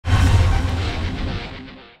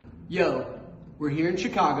Yo, we're here in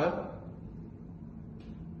Chicago,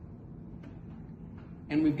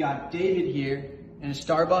 and we've got David here in a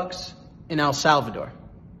Starbucks in El Salvador.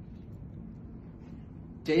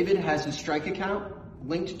 David has his Strike account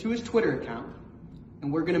linked to his Twitter account,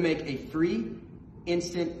 and we're gonna make a free,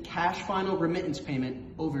 instant cash final remittance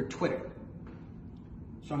payment over Twitter.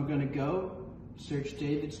 So I'm gonna go search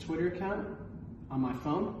David's Twitter account on my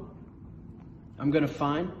phone. I'm gonna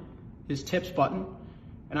find his tips button,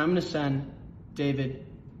 and I'm gonna send David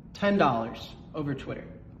 $10 over Twitter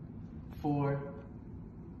for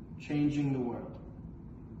changing the world.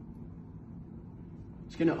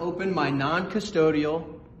 It's gonna open my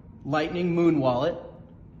non-custodial Lightning Moon wallet.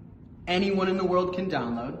 Anyone in the world can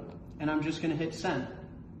download, and I'm just gonna hit send.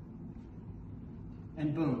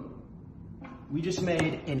 And boom. We just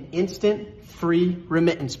made an instant free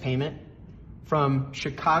remittance payment from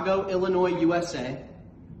Chicago, Illinois, USA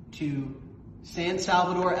to San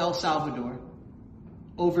Salvador, El Salvador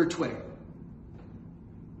over Twitter.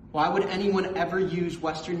 Why would anyone ever use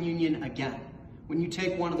Western Union again? When you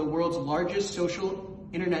take one of the world's largest social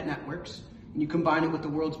internet networks and you combine it with the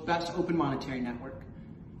world's best open monetary network,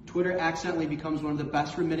 Twitter accidentally becomes one of the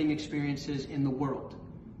best remitting experiences in the world.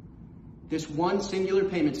 This one singular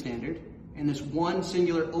payment standard and this one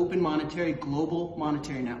singular open monetary global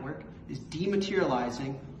monetary network is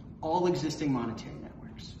dematerializing all existing monetary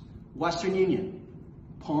networks. Western Union,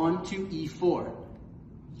 pawn to E4,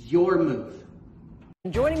 your move.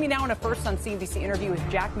 Joining me now in a First on CNBC interview is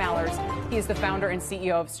Jack Mallers. He is the founder and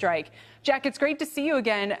CEO of Strike. Jack, it's great to see you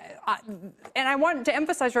again. And I want to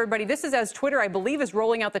emphasize for everybody, this is as Twitter, I believe, is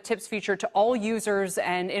rolling out the tips feature to all users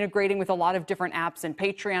and integrating with a lot of different apps and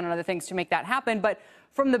Patreon and other things to make that happen. But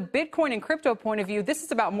from the Bitcoin and crypto point of view, this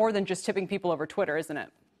is about more than just tipping people over Twitter, isn't it?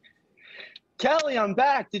 Kelly, I'm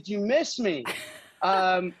back. Did you miss me?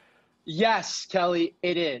 Yes, Kelly,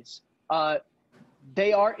 it is.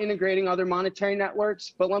 They are integrating other monetary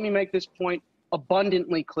networks, but let me make this point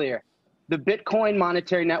abundantly clear. The Bitcoin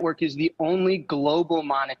monetary network is the only global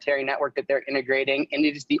monetary network that they're integrating, and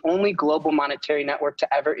it is the only global monetary network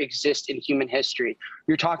to ever exist in human history.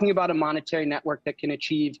 You're talking about a monetary network that can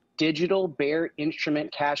achieve digital bearer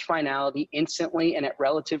instrument cash finality instantly and at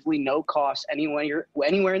relatively no cost anywhere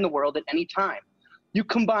in the world at any time. You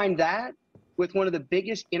combine that with one of the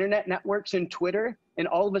biggest internet networks in Twitter, and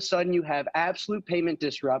all of a sudden you have absolute payment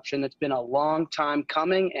disruption that's been a long time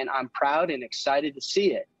coming, and I'm proud and excited to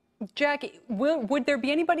see it. Jack, would there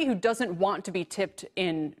be anybody who doesn't want to be tipped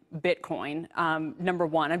in Bitcoin? Number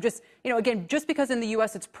one, I'm just, again, just because in the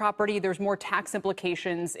U.S. it's property, there's more tax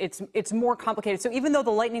implications, it's more complicated. So even though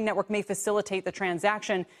the Lightning Network may facilitate the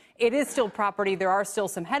transaction, it is still property. There are still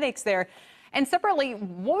some headaches there. And separately,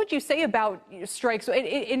 what would you say about Strike? So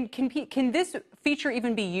can this feature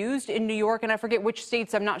even be used in New York? And I forget which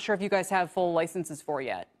states. I'm not sure if you guys have full licenses for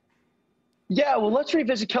yet. Yeah, well, let's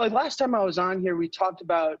revisit, Kelly. Last time I was on here, we talked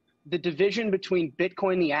about the division between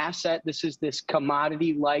Bitcoin, the asset. This is this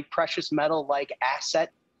commodity-like, precious metal-like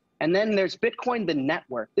asset. And then there's Bitcoin, the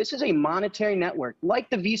network. This is a monetary network, like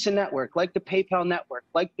the Visa network, like the PayPal network,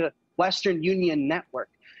 like the Western Union network.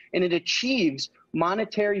 And it achieves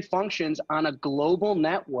monetary functions on a global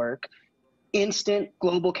network, instant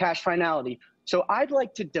global cash finality. So I'd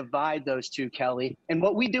like to divide those two, Kelly. And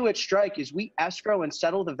what we do at Strike is we escrow and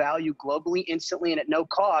settle the value globally, instantly, and at no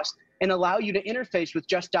cost, and allow you to interface with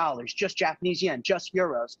just dollars, just Japanese yen, just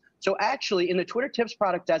euros. So actually, in the Twitter Tips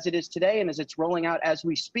product as it is today and as it's rolling out as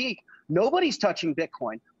we speak, nobody's touching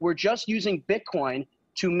Bitcoin. We're just using Bitcoin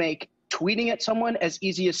to make tweeting at someone as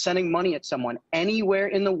easy as sending money at someone anywhere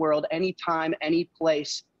in the world, anytime, any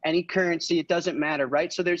place, any currency, it doesn't matter,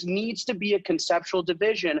 right? So there needs to be a conceptual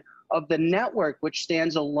division of the network, which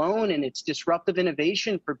stands alone in its disruptive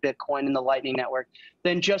innovation for Bitcoin and the Lightning Network,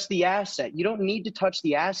 than just the asset. You don't need to touch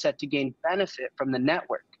the asset to gain benefit from the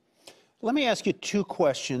network. Let me ask you two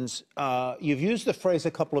questions. You've used the phrase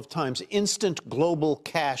a couple of times, instant global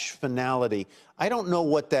cash finality. I don't know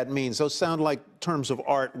what that means. Those sound like terms of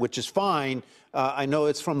art, which is fine. I know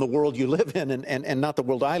it's from the world you live in and not the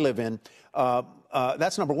world I live in.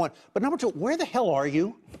 That's number one. But number two, where the hell are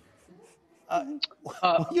you?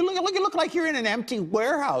 You look like you're in an empty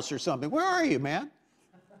warehouse or something. Where are you, man?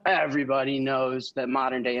 Everybody knows that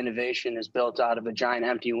modern day innovation is built out of a giant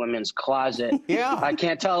empty women's closet. Yeah. I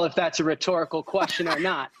can't tell if that's a rhetorical question or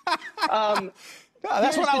not.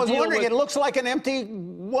 That's what I was wondering. It looks like an empty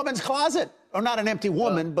woman's closet. Or not an empty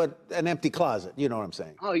woman, but an empty closet. You know what I'm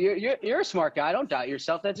saying? Oh, you're a smart guy. Don't doubt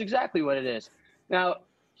yourself. That's exactly what it is. Now,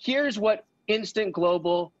 here's what instant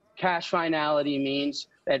global cash finality means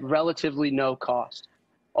at relatively no cost.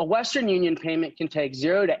 A Western Union payment can take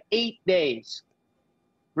 0 to 8 days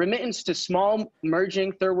Remittance to small,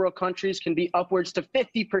 emerging, third world countries can be upwards to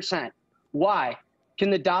 50%. Why? Can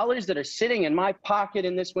the dollars that are sitting in my pocket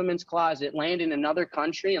in this women's closet land in another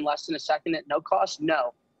country in less than a second at no cost?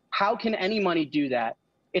 No. How can any money do that?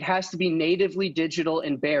 It has to be natively digital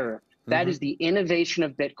and bearer. That is the innovation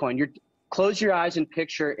of Bitcoin. Close your eyes and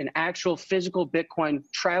picture an actual physical Bitcoin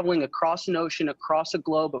traveling across an ocean, across a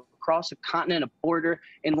globe, across a continent, a border,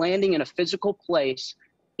 and landing in a physical place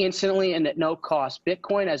instantly and at no cost.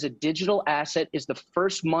 Bitcoin as a digital asset is the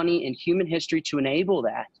first money in human history to enable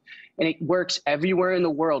that. And it works everywhere in the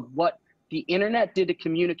world. What the internet did to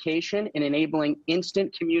communication in enabling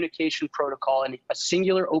instant communication protocol and a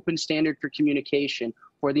singular open standard for communication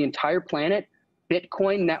for the entire planet,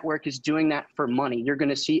 Bitcoin network is doing that for money. You're going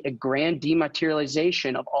to see a grand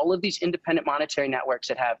dematerialization of all of these independent monetary networks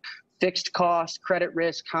that have fixed cost, credit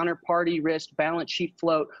risk, counterparty risk, balance sheet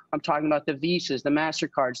float. I'm talking about the Visas, the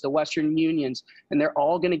MasterCards, the Western Unions, and they're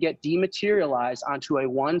all going to get dematerialized onto a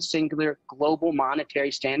one singular global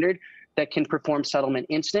monetary standard that can perform settlement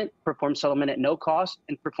instant, perform settlement at no cost,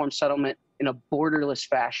 and perform settlement in a borderless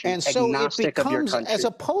fashion, and so agnostic it becomes, of your country. as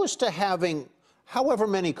opposed to having however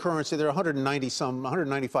many currency, there are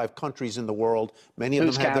 195 countries in the world. Many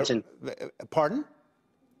of them have their, pardon?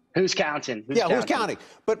 Who's counting? Who's counting?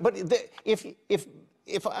 But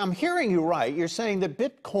if I'm hearing you right, you're saying that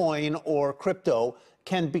Bitcoin or crypto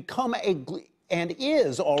can become and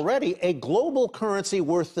is already a global currency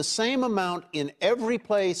worth the same amount in every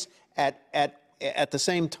place at the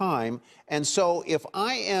same time. And so if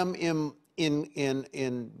I am in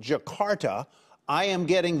Jakarta, I am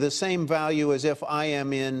getting the same value as if I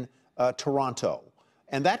am in Toronto.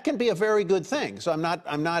 And that can be a very good thing. So I'm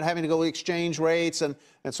not having to go exchange rates and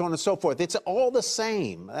so on and so forth. It's all the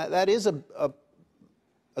same. That is a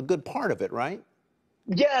good part of it, right?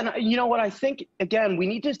 Yeah, and you know what I think, again, we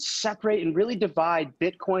need to separate and really divide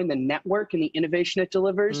Bitcoin, the network and the innovation it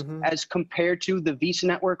delivers, as compared to the Visa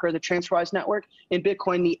network or the TransferWise network, and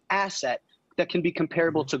Bitcoin, the asset that can be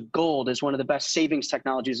comparable to gold as one of the best savings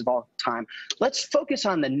technologies of all time. Let's focus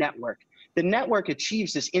on the network. The network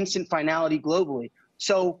achieves this instant finality globally.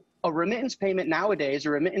 So a remittance payment nowadays, a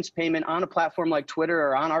remittance payment on a platform like Twitter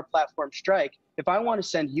or on our platform Strike, if I want to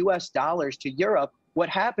send US dollars to Europe, what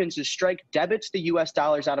happens is Strike debits the US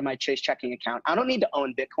dollars out of my Chase checking account. I don't need to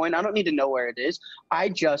own Bitcoin. I don't need to know where it is. I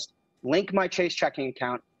just link my Chase checking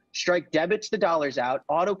account. Strike debits the dollars out,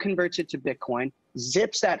 auto converts it to Bitcoin,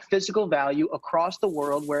 zips that physical value across the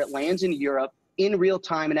world where it lands in Europe in real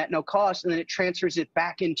time and at no cost, and then it transfers it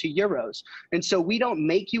back into euros. And so we don't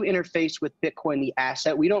make you interface with Bitcoin, the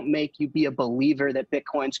asset. We don't make you be a believer that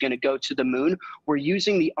Bitcoin's going to go to the moon. We're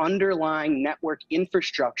using the underlying network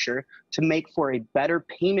infrastructure to make for a better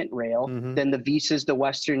payment rail than the Visas, the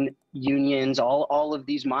Western Unions, all of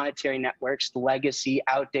these monetary networks, the legacy,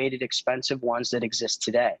 outdated, expensive ones that exist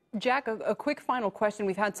today. Jack, a quick final question.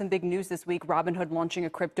 We've had some big news this week, Robinhood launching a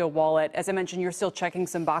crypto wallet. As I mentioned, you're still checking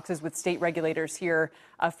some boxes with state regulators here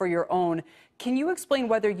for your own. Can you explain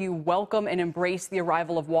whether you welcome and embrace the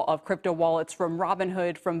arrival of crypto wallets from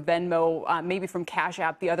Robinhood, from Venmo, maybe from Cash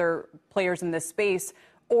App, the other players in this space?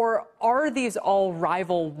 Or are these all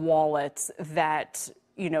rival wallets that,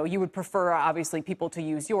 you know, you would prefer, obviously, people to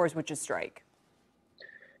use yours, which is Strike?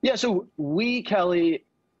 Yeah, so we, Kelly,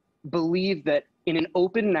 believe that in an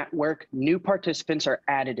open network, new participants are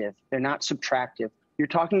additive. They're not subtractive. You're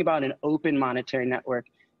talking about an open monetary network.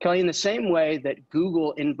 Kelly, in the same way that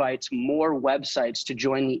Google invites more websites to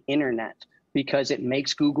join the internet because it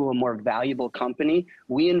makes Google a more valuable company,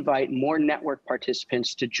 we invite more network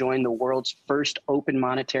participants to join the world's first open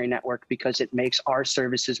monetary network because it makes our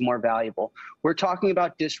services more valuable. We're talking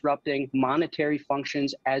about disrupting monetary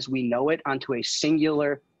functions as we know it onto a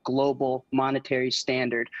singular global monetary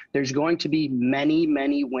standard. There's going to be many,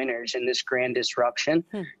 many winners in this grand disruption,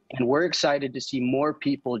 and we're excited to see more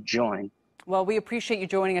people join. Well, we appreciate you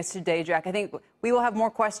joining us today, Jack. I think we will have more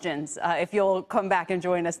questions if you'll come back and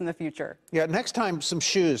join us in the future. Yeah, next time, some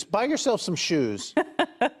shoes. Buy yourself some shoes.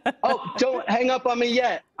 Oh, don't hang up on me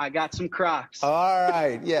yet. I got some Crocs. All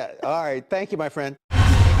right. Yeah. All right. Thank you, my friend.